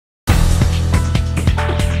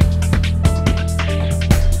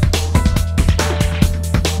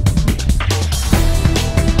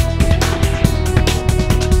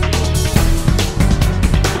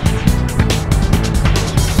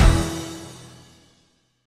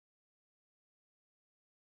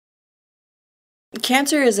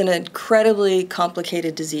Cancer is an incredibly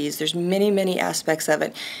complicated disease. There's many aspects of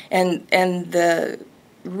it. And the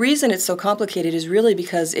reason it's so complicated is really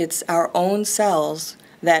because it's our own cells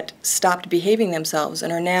that stopped behaving themselves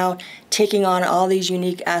and are now taking on all these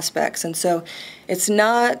unique aspects. And so it's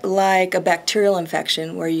not like a bacterial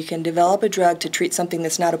infection where you can develop a drug to treat something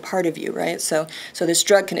that's not a part of you, right? So this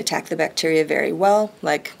drug can attack the bacteria very well,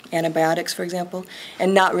 like antibiotics, for example,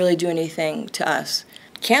 and not really do anything to us.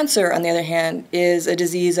 Cancer, on the other hand, is a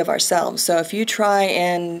disease of ourselves. So if you try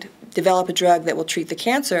and develop a drug that will treat the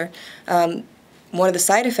cancer, one of the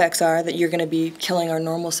side effects are that you're going to be killing our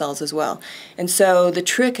normal cells as well. And so the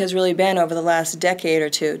trick has really been over the last decade or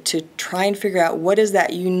two to try and figure out what is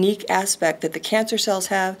that unique aspect that the cancer cells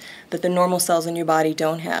have that the normal cells in your body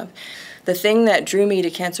don't have. The thing that drew me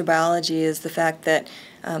to cancer biology is the fact that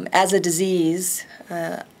as a disease,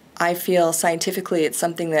 I feel scientifically it's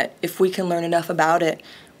something that if we can learn enough about it,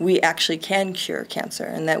 we actually can cure cancer,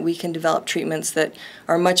 and that we can develop treatments that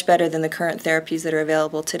are much better than the current therapies that are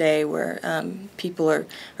available today, where people are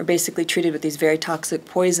basically treated with these very toxic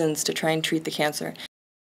poisons to try and treat the cancer.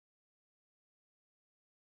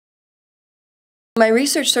 My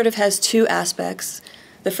research sort of has two aspects.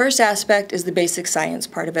 The first aspect is the basic science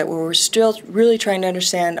part of it, where we're still really trying to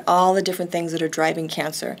understand all the different things that are driving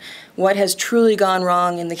cancer. What has truly gone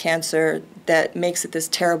wrong in the cancer that makes it this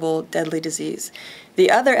terrible, deadly disease?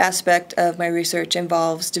 The other aspect of my research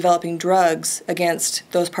involves developing drugs against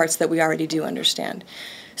those parts that we already do understand.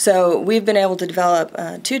 So we've been able to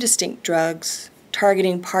develop two distinct drugs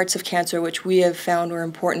targeting parts of cancer which we have found were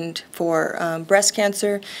important for breast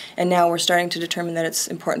cancer, and now we're starting to determine that it's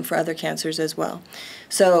important for other cancers as well.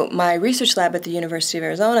 So my research lab at the University of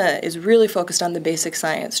Arizona is really focused on the basic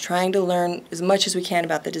science, trying to learn as much as we can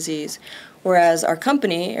about the disease, whereas our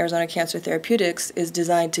company, Arizona Cancer Therapeutics, is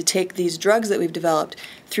designed to take these drugs that we've developed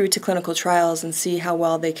through to clinical trials and see how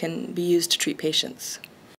well they can be used to treat patients.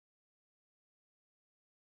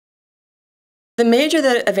 The major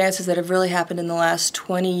advances that have really happened in the last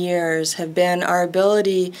 20 years have been our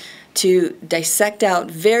ability to dissect out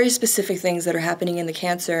very specific things that are happening in the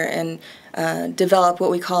cancer and develop what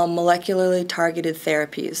we call molecularly targeted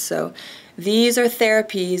therapies. So these are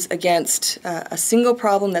therapies against a single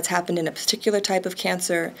problem that's happened in a particular type of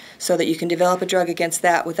cancer, so that you can develop a drug against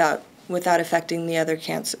that without affecting the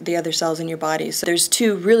other cells in your body. So there's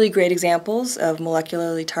two really great examples of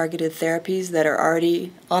molecularly targeted therapies that are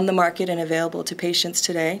already on the market and available to patients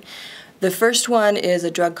today. The first one is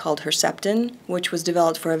a drug called Herceptin, which was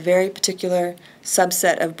developed for a very particular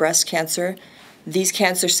subset of breast cancer. These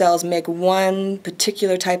cancer cells make one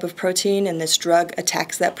particular type of protein, and this drug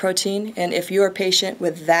attacks that protein. And if you're a patient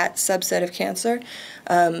with that subset of cancer,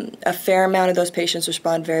 a fair amount of those patients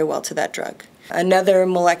respond very well to that drug. Another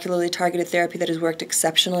molecularly targeted therapy that has worked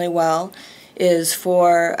exceptionally well is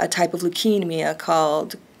for a type of leukemia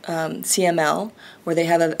called CML, where they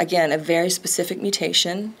have, again, a very specific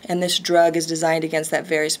mutation, and this drug is designed against that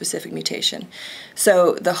very specific mutation.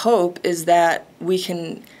 So the hope is that we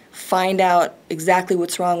can find out exactly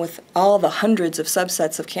what's wrong with all the hundreds of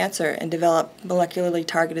subsets of cancer and develop molecularly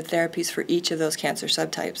targeted therapies for each of those cancer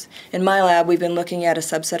subtypes. In my lab, we've been looking at a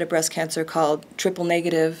subset of breast cancer called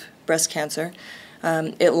triple-negative breast cancer.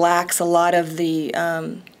 It lacks a lot of the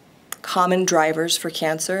common drivers for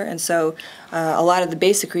cancer, and so a lot of the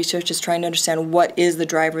basic research is trying to understand what is the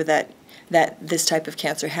driver that this type of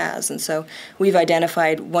cancer has. And so we've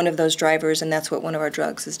identified one of those drivers, and that's what one of our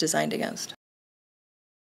drugs is designed against.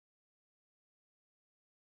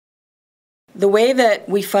 The way that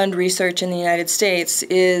we fund research in the United States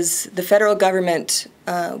is the federal government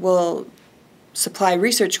will supply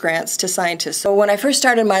research grants to scientists. So when I first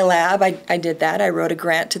started my lab, I did that. I wrote a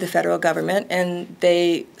grant to the federal government, and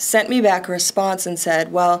they sent me back a response and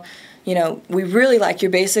said, well, you know, we really like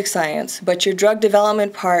your basic science, but your drug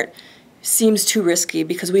development part seems too risky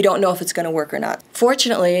because we don't know if it's going to work or not.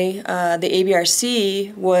 Fortunately, the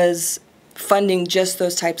ABRC was funding just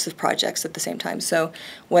those types of projects at the same time. So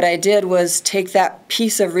what I did was take that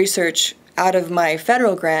piece of research out of my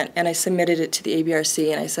federal grant and I submitted it to the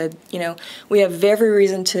ABRC, and I said, you know, we have every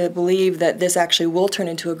reason to believe that this actually will turn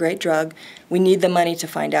into a great drug. We need the money to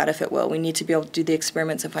find out if it will. We need to be able to do the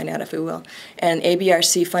experiments and find out if it will. And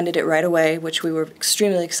ABRC funded it right away, which we were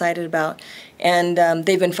extremely excited about, and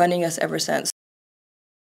they've been funding us ever since.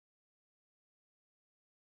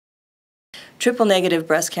 Triple-negative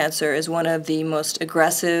breast cancer is one of the most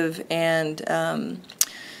aggressive and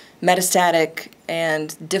metastatic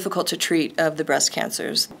and difficult to treat of the breast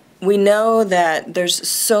cancers. We know that there's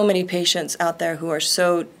so many patients out there who are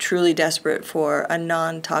so truly desperate for a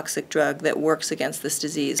non-toxic drug that works against this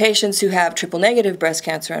disease. Patients who have triple-negative breast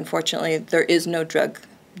cancer, unfortunately, there is no drug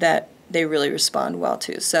that they really respond well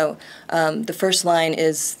to. So the first line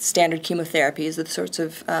is standard chemotherapies, the sorts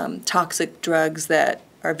of toxic drugs that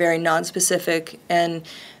are very nonspecific, and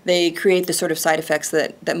they create the sort of side effects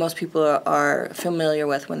that most people are familiar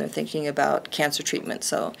with when they're thinking about cancer treatment.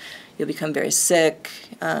 So you'll become very sick,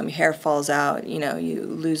 your hair falls out, you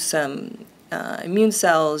lose some immune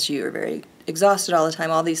cells, you're very exhausted all the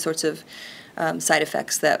time, all these sorts of side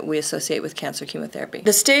effects that we associate with cancer chemotherapy.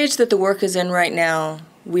 The stage that the work is in right now,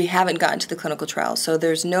 we haven't gotten to the clinical trial, so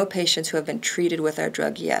there's no patients who have been treated with our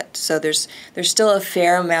drug yet. So there's still a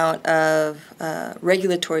fair amount of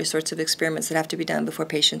regulatory sorts of experiments that have to be done before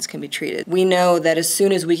patients can be treated. We know that as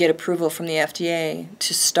soon as we get approval from the FDA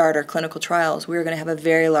to start our clinical trials, we're going to have a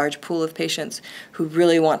very large pool of patients who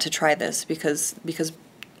really want to try this because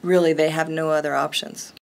really they have no other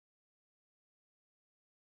options.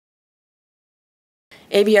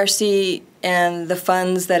 ABRC and the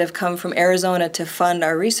funds that have come from Arizona to fund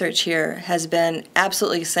our research here has been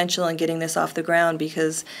absolutely essential in getting this off the ground,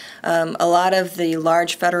 because a lot of the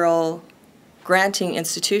large federal granting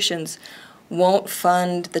institutions won't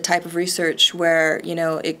fund the type of research where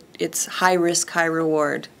it's high risk, high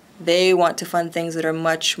reward. They want to fund things that are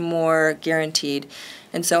much more guaranteed.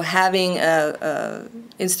 And so having a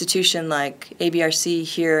institution like ABRC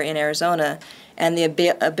here in Arizona and the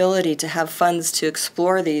ability to have funds to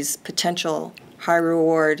explore these potential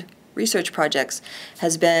high-reward research projects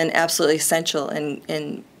has been absolutely essential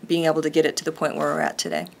in being able to get it to the point where we're at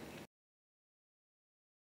today.